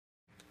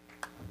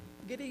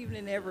Good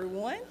evening,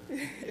 everyone.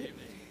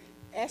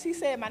 As he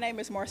said, my name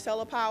is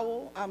Marcella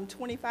Powell. I'm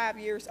 25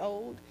 years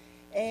old.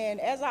 And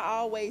as I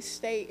always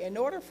state, in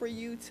order for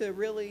you to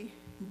really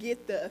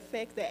get the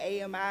effect that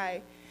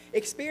AMI,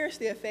 experience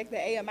the effect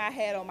that AMI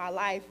had on my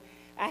life,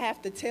 I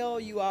have to tell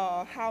you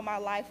all how my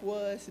life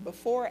was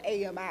before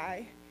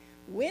AMI,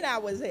 when I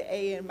was at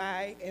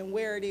AMI, and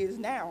where it is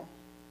now.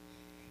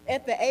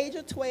 At the age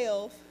of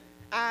 12,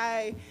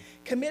 I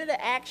committed an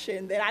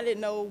action that I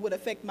didn't know would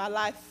affect my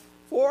life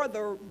for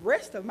the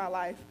rest of my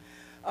life.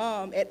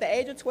 At the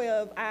age of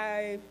 12,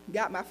 I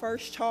got my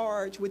first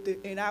charge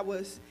and I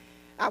was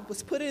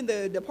put in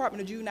the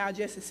Department of Juvenile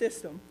Justice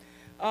system.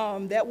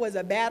 That was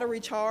a battery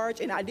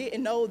charge, and I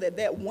didn't know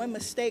that one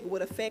mistake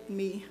would affect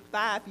me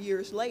 5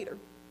 years later.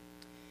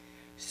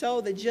 So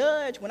the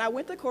judge, when I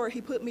went to court,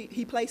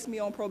 he placed me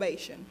on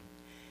probation.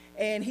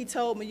 And he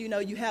told me,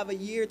 you have a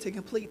year to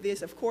complete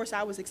this. Of course,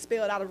 I was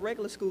expelled out of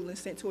regular school and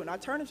sent to an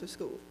alternative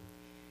school.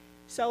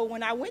 So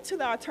when I went to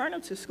the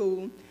alternative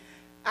school,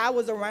 I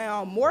was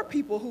around more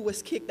people who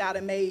was kicked out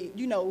and made,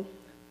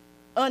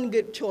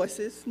 ungood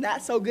choices,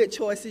 not so good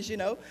choices,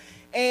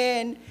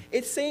 And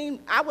it seemed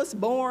I was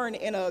born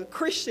in a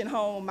Christian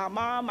home. My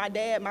mom, my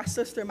dad, my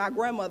sister, my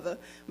grandmother.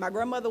 My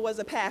grandmother was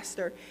a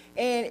pastor.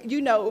 And,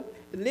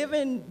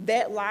 living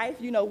that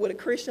life, with a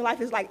Christian life,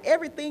 is like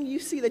everything you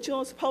see that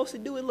you're supposed to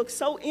do, it looks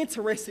so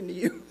interesting to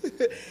you.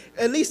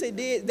 At least it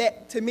did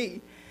that to me.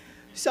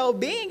 So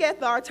being at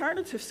the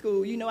alternative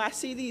school, I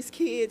see these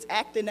kids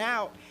acting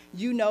out,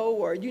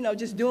 or,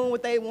 just doing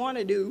what they want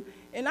to do.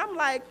 And I'm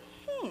like,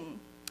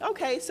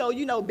 okay. So,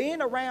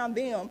 being around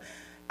them,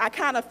 I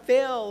kind of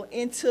fell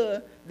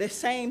into the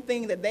same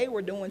thing that they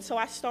were doing. So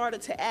I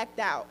started to act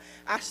out.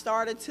 I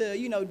started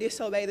to,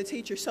 disobey the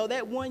teacher. So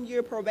that 1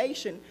 year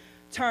probation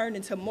turned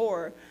into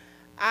more.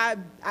 I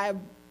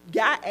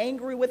got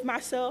angry with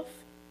myself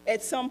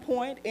at some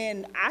point,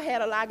 and I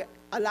had a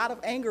lot of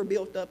anger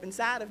built up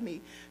inside of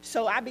me.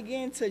 So I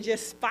began to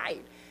just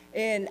fight.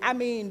 And I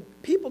mean,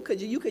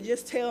 you could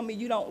just tell me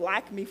you don't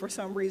like me for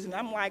some reason.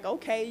 I'm like,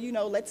 okay,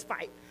 let's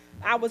fight.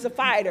 I was a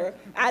fighter.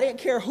 I didn't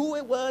care who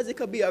it was. It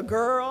could be a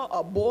girl,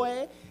 a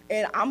boy,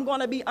 and I'm going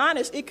to be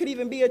honest, it could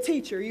even be a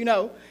teacher,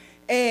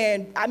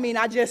 And I mean,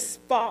 I just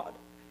fought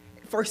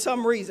for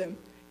some reason.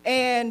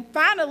 And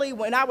finally,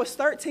 when I was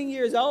 13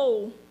 years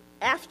old,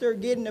 after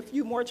getting a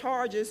few more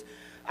charges,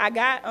 I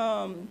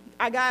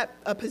got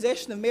a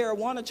possession of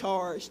marijuana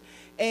charge,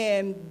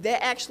 and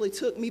that actually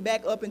took me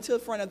back up into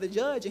front of the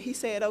judge, and he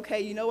said, okay,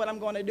 you know what I'm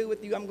going to do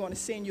with you? I'm going to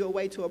send you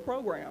away to a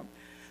program.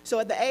 So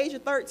at the age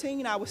of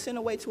 13, I was sent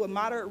away to a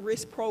moderate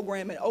risk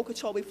program in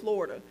Okeechobee,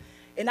 Florida,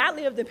 and I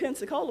lived in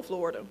Pensacola,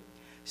 Florida.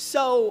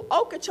 So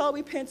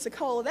Okeechobee,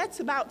 Pensacola, that's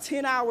about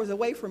 10 hours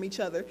away from each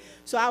other.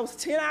 So I was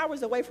 10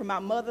 hours away from my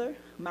mother,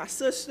 my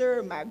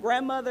sister, my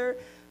grandmother,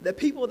 the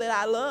people that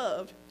I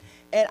loved,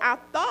 and I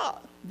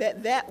thought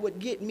that would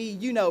get me,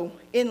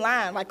 in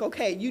line, like,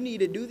 okay, you need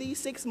to do these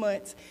 6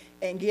 months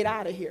and get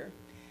out of here.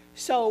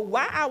 So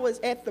while I was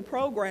at the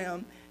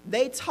program,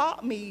 they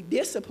taught me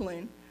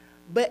discipline,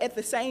 but at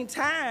the same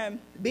time,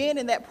 being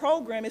in that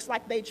program, it's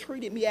like they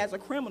treated me as a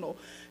criminal.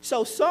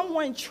 So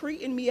someone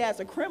treating me as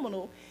a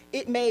criminal,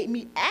 it made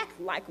me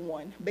act like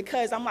one,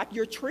 because I'm like,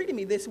 you're treating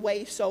me this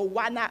way, so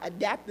why not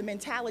adapt the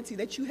mentality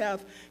that you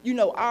have,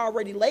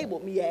 already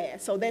labeled me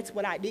as? So that's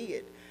what I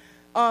did.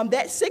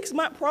 That 6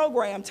 month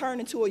program turned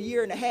into a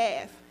year and a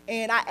half,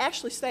 and I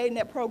actually stayed in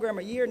that program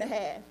a year and a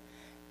half.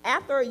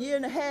 After a year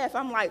and a half,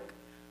 I'm like,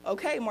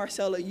 okay,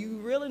 Marcella, you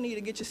really need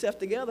to get yourself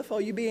together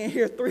before you be in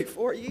here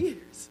 3-4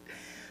 years.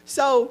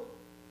 So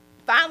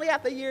finally,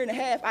 after a year and a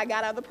half, I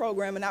got out of the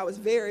program, and I was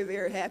very,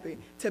 very happy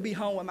to be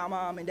home with my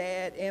mom and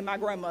dad and my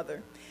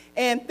grandmother.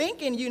 And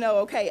thinking,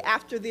 okay,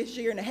 after this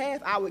year and a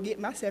half, I would get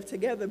myself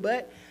together,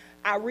 but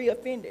I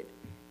reoffended,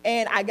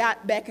 and I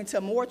got back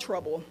into more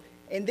trouble.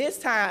 And this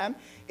time,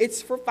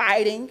 it's for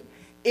fighting.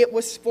 It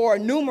was for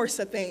numerous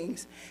of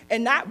things.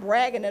 And not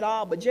bragging at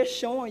all, but just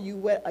showing you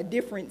what a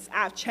difference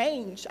I've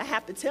changed. I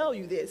have to tell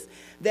you this,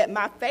 that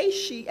my face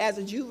sheet as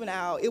a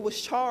juvenile, it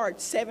was charged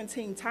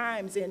 17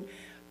 times, and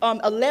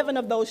 11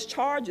 of those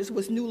charges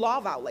was new law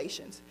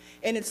violations.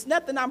 And it's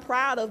nothing I'm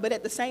proud of, but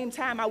at the same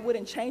time, I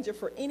wouldn't change it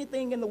for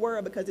anything in the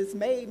world, because it's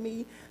made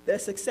me the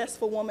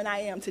successful woman I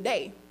am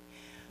today.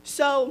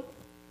 So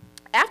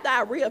after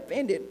I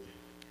reoffended,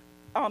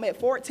 at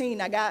 14,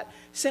 I got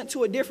sent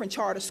to a different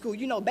charter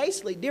school.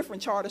 Basically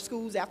different charter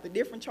schools after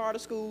different charter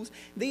schools.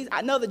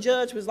 I know the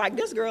judge was like,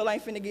 this girl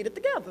ain't finna get it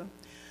together.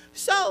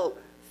 So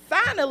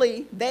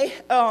finally,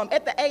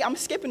 I'm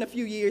skipping a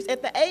few years.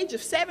 At the age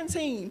of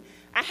 17,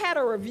 I had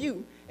a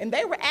review, and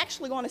they were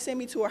actually going to send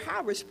me to a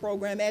high-risk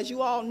program. As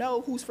you all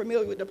know, who's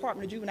familiar with the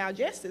Department of Juvenile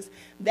Justice,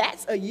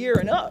 that's a year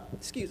and up.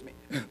 Excuse me.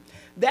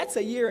 That's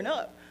a year and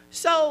up.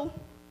 So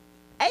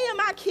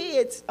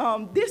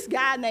AMIKids, this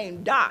guy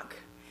named Doc,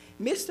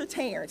 Mr.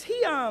 Terrence, he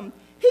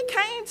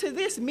came to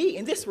this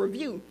meeting, this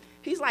review.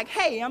 He's like,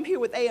 hey, I'm here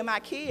with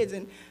AMIKids,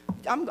 and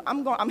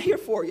I'm here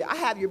for you. I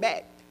have your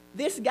back.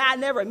 This guy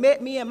never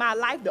met me in my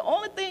life. The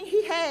only thing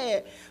he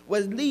had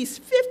was at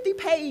least 50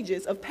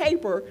 pages of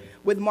paper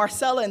with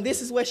Marcella, and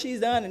this is what she's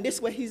done, and this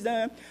is what he's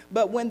done.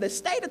 But when the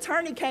state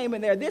attorney came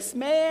in there, this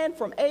man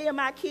from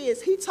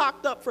AMIKids, he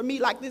talked up for me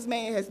like this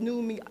man has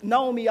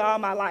known me all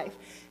my life.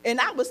 And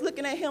I was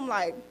looking at him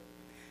like,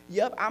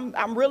 yep,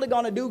 I'm really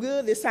gonna do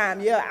good this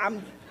time. Yeah,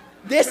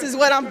 this is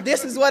what I'm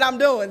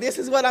doing. This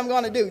is what I'm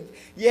gonna do.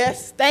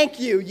 Yes, thank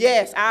you.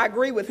 Yes, I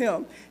agree with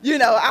him. You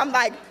know, I'm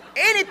like,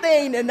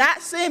 anything to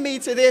not send me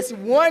to this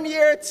 1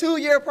 year, 2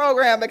 year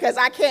program because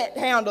I can't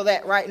handle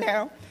that right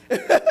now.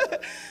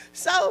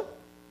 So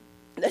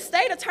the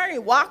state attorney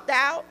walked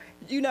out,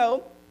 you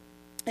know,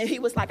 and he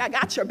was like, I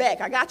got your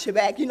back, I got your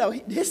back. You know,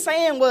 his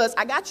saying was,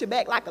 I got your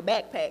back like a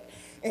backpack.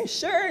 And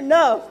sure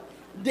enough,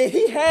 did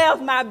he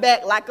have my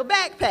back like a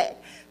backpack.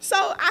 So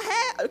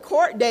I had a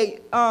court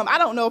date, I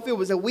don't know if it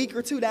was a week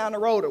or two down the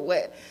road or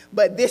what,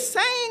 but this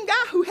same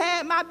guy who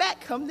had my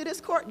back come to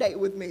this court date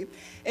with me.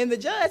 And the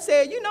judge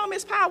said, you know,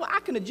 Ms. Powell, I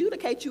can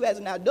adjudicate you as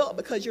an adult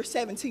because you're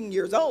 17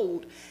 years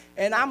old.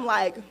 And I'm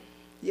like,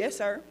 yes,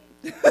 sir.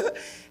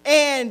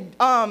 And,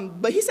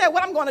 but he said,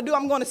 what I'm gonna do,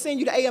 I'm gonna send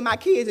you to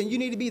AMIKids and you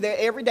need to be there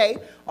every day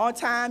on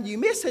time. You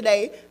miss a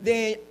day,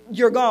 then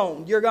you're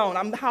gone, you're gone.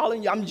 I'm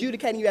hauling you, I'm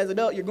adjudicating you as an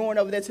adult, you're going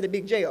over there to the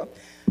big jail.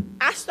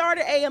 I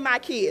started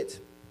AMIKids.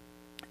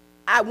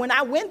 When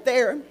I went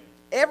there,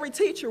 every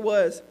teacher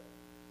was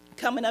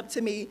coming up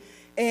to me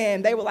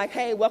and they were like,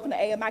 hey, welcome to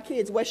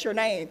AMIKids, what's your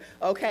name?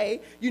 Okay,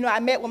 you know, I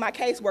met with my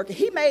caseworker.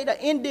 He made an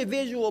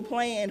individual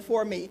plan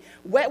for me.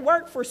 What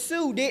worked for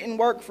Sue didn't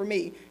work for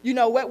me. You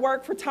know, what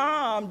worked for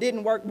Tom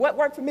didn't work. What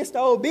worked for Mr.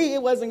 OB,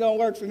 it wasn't gonna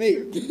work for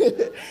me.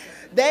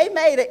 They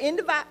made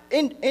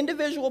an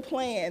individual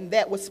plan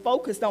that was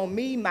focused on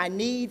me, my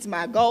needs,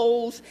 my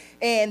goals,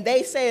 and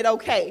they said,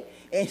 okay,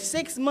 in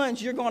 6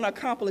 months, you're gonna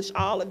accomplish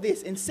all of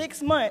this. In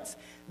 6 months,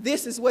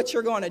 this is what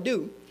you're gonna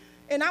do.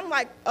 And I'm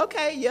like,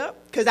 okay, yep,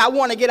 because I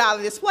want to get out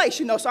of this place,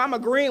 you know, so I'm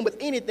agreeing with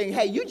anything.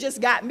 Hey, you just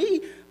got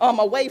me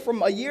away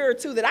from a year or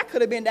two that I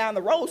could have been down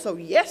the road, so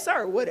yes,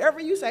 sir, whatever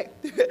you say.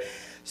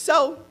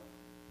 So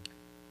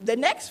the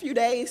next few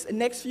days, the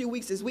next few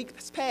weeks, as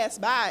weeks passed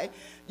by,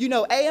 you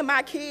know,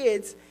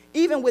 AMIKids,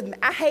 even with,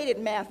 I hated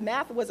math.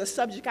 Math was a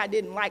subject I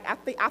didn't like.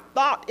 I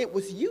thought it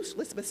was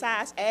useless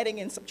besides adding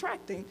and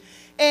subtracting.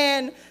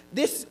 And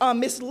this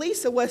Miss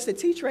Lisa was the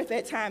teacher at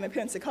that time in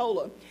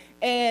Pensacola.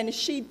 And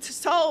she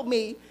told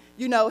me,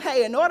 you know,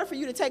 hey, in order for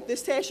you to take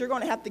this test, you're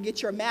going to have to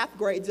get your math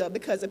grades up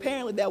because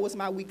apparently that was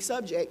my weak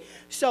subject.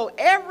 So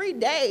every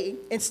day,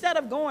 instead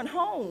of going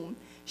home,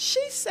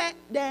 she sat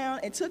down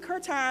and took her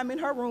time in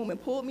her room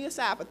and pulled me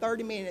aside for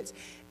 30 minutes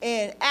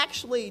and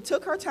actually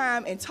took her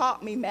time and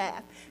taught me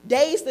math.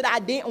 Days that I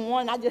didn't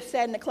want, I just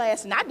sat in the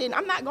class and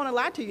I'm not going to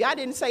lie to you, I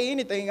didn't say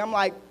anything. I'm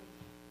like,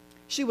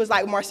 she was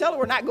like, Marcella,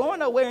 we're not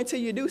going nowhere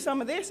until you do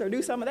some of this or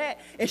do some of that.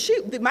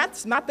 And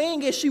my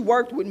thing is she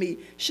worked with me.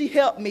 She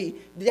helped me.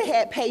 They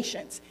had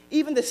patience.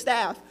 Even the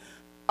staff.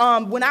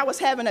 When I was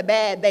having a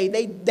bad day,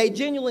 they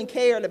genuinely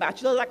cared about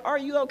you. They were like, are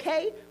you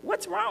okay?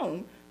 What's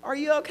wrong? Are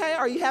you okay?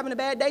 Are you having a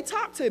bad day?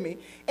 Talk to me.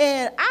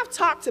 And I've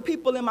talked to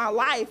people in my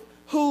life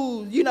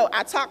who, you know,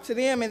 I talk to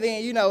them and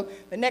then, you know,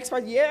 the next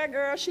person, yeah,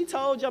 girl, she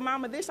told your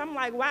mama this. I'm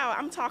like, wow,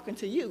 I'm talking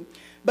to you.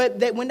 But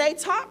when they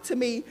talk to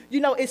me, you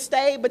know, it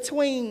stayed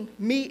between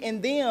me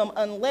and them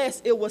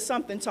unless it was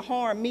something to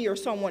harm me or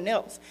someone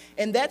else.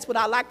 And that's what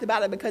I liked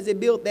about it because it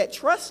built that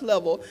trust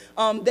level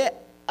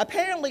that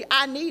apparently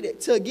I needed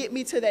to get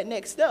me to that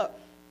next step.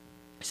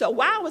 So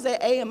while I was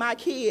at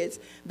AMIKids,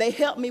 they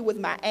helped me with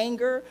my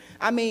anger.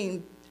 I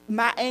mean,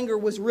 my anger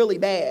was really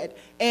bad,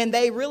 and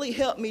they really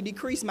helped me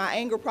decrease my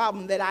anger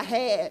problem that I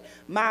had,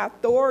 my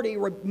authority,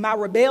 my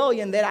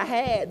rebellion that I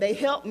had. They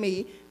helped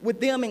me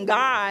with them and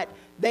God.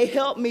 They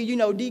helped me, you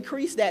know,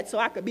 decrease that so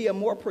I could be a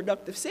more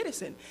productive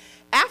citizen.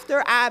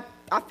 After I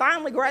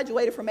finally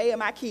graduated from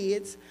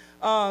AMIKids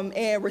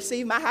and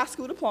received my high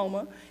school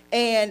diploma,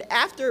 and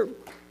after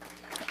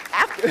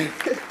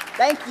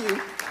thank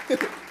you.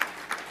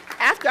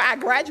 After I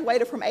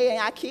graduated from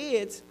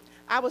AMIKids,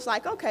 I was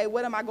like, okay,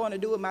 what am I going to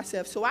do with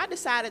myself? So I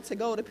decided to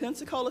go to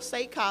Pensacola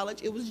State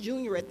College. It was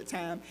junior at the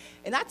time.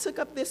 And I took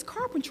up this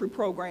carpentry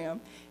program.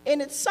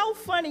 And it's so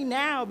funny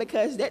now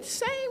because that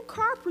same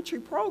carpentry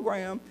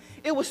program,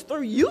 it was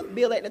through Youth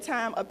Bill at the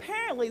time.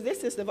 Apparently,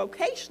 this is the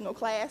vocational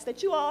class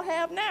that you all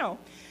have now.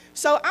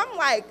 So I'm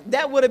like,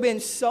 that would have been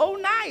so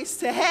nice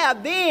to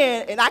have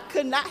then, and I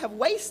could not have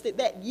wasted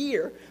that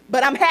year.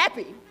 But I'm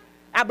happy.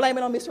 I blame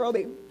it on Mr.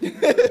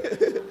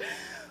 OB.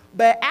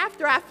 But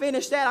after I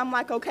finished that, I'm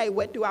like, okay,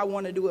 what do I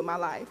want to do with my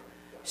life?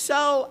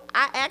 So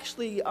I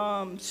actually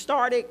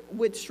started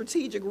with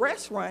strategic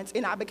restaurants,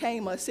 and I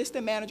became an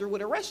assistant manager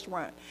with a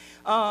restaurant.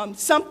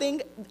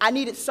 Something I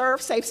needed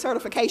ServSafe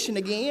certification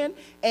again,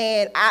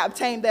 and I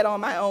obtained that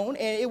on my own,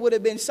 and it would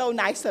have been so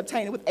nice to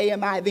obtain it with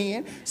AMI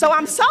then. So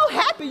I'm so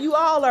happy you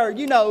all are,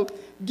 you know,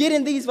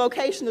 getting these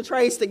vocational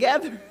trades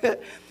together.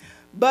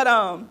 But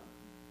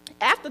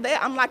after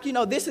that, I'm like, you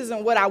know, this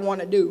isn't what I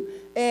want to do.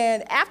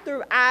 And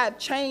after I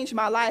changed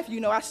my life, you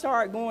know, I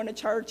started going to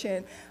church,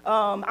 and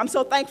I'm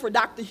so thankful for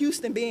Dr.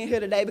 Houston being here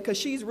today, because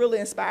she's really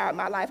inspired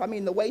my life. I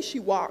mean, the way she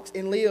walks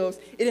and lives,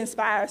 it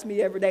inspires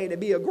me every day to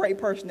be a great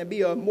person, to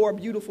be a more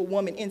beautiful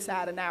woman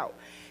inside and out.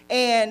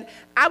 And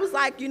I was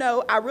like, you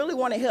know, I really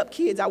want to help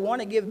kids. I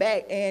want to give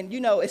back. And, you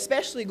know,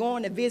 especially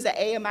going to visit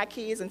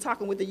AMIKids and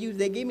talking with the youth,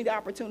 they give me the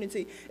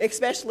opportunity,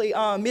 especially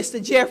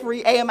Mr.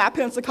 Jeffrey, AMI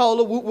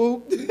Pensacola, whoop,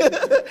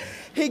 whoop.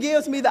 He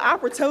gives me the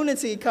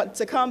opportunity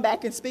to come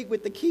back and speak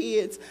with the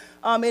kids.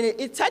 And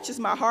it touches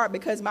my heart,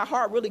 because my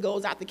heart really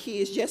goes out to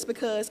kids, just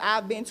because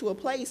I've been to a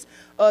place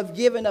of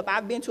giving up.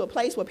 I've been to a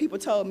place where people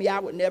told me I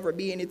would never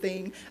be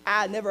anything.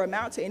 I'd never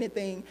amount to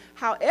anything.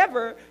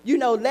 However, you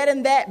know,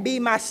 letting that be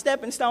my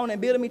stepping stone and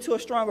building me to a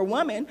stronger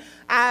woman,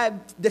 I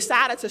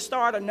decided to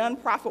start a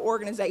nonprofit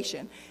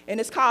organization. And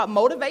it's called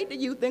Motivate the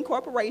Youth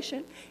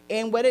Incorporation.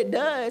 And what it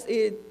does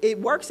is it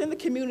works in the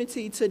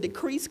community to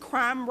decrease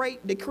crime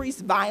rate, decrease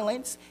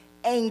violence,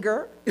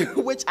 anger,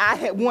 which I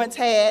had once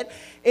had,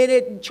 and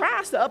it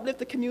tries to uplift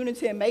the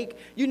community and make,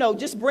 you know,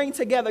 just bring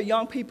together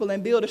young people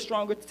and build a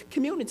stronger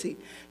community.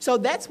 So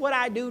that's what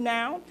I do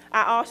now.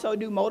 I also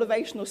do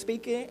motivational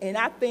speaking, and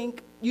I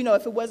think, you know,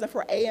 if it wasn't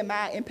for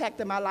AMI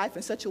impacting my life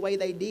in such a way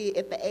they did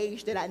at the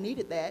age that I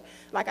needed that,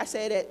 like I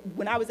said,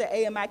 when I was at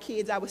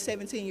AMIKids, I was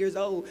 17 years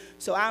old.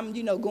 So I'm,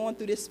 you know, going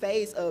through this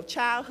phase of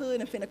childhood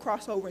and finna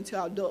cross over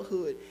into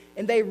adulthood.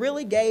 And they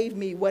really gave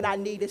me what I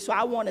needed. So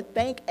I want to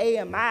thank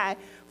AMI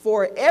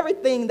for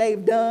everything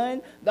they've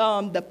done.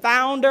 The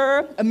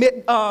founder,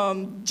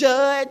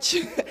 Judge,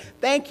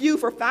 thank you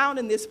for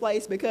founding this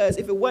place, because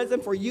if it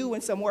wasn't for you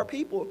and some more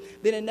people,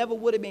 then it never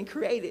would have been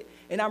created.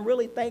 And I'm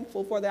really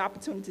thankful for the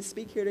opportunity to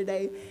speak here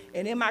today.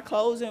 And in my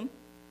closing,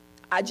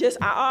 I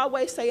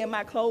always say in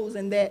my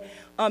closing that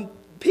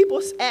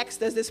people ask,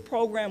 does this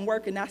program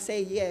work? And I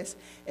say yes.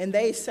 And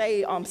they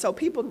say, so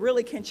people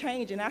really can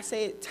change. And I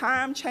say,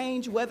 time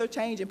change, weather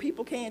change, and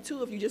people can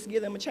too if you just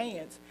give them a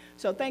chance.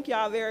 So thank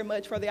y'all very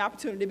much for the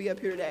opportunity to be up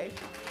here today.